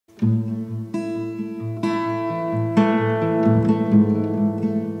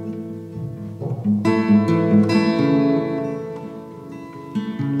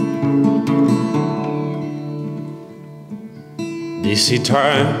see,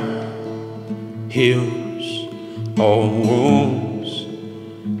 time heals all wounds.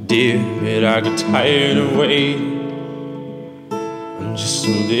 Dear, I get tired of waiting. I'm just a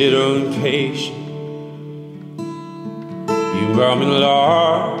little impatient. You got me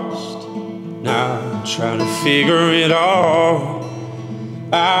lost. Now I'm trying to figure it all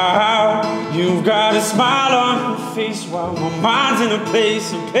out. You've got a smile on your face while my mind's in a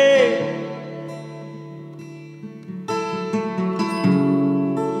place of pain.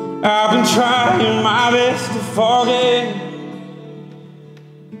 I've been trying my best to forget,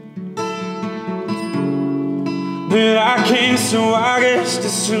 but I can't, so I guess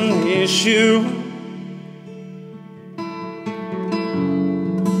that's an issue.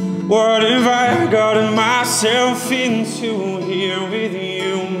 What have I gotten myself into here with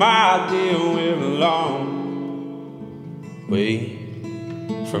you, my dear? We're a long way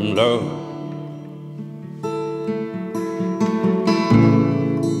from love.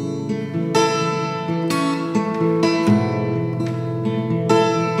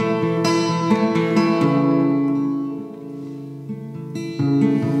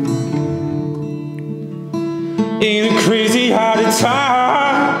 Ain't it crazy how the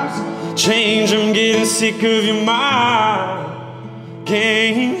times change? I'm getting sick of your mind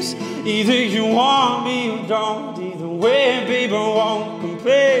games. Either you want me or don't. Either way, babe, I won't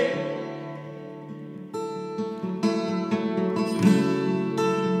complain.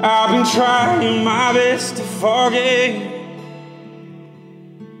 I've been trying my best to forget,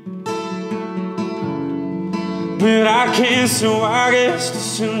 but I can't, so I guess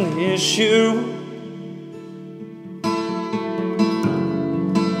it's an issue.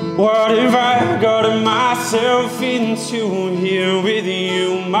 What have I gotten myself into here with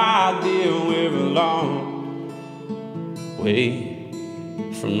you, my dear? We're a long way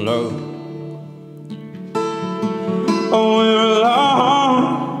from love. Oh, we're a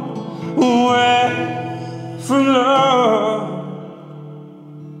long way from love.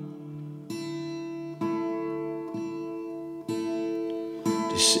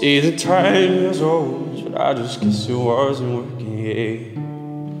 They say the time is old, but I just guess it wasn't working, yeah.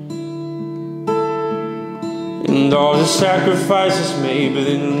 And all the sacrifices made, but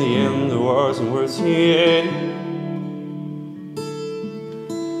in the end it wasn't worth it.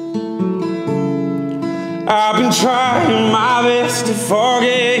 I've been trying my best to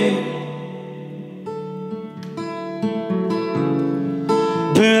forget,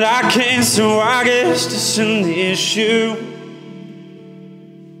 but I can't, so I guess that's an issue.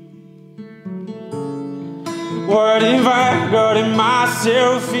 What have I gotten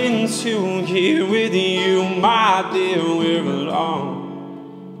myself into here with you, my dear? We're a long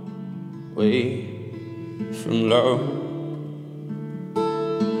way from love.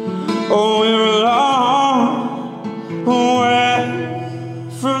 Oh, we're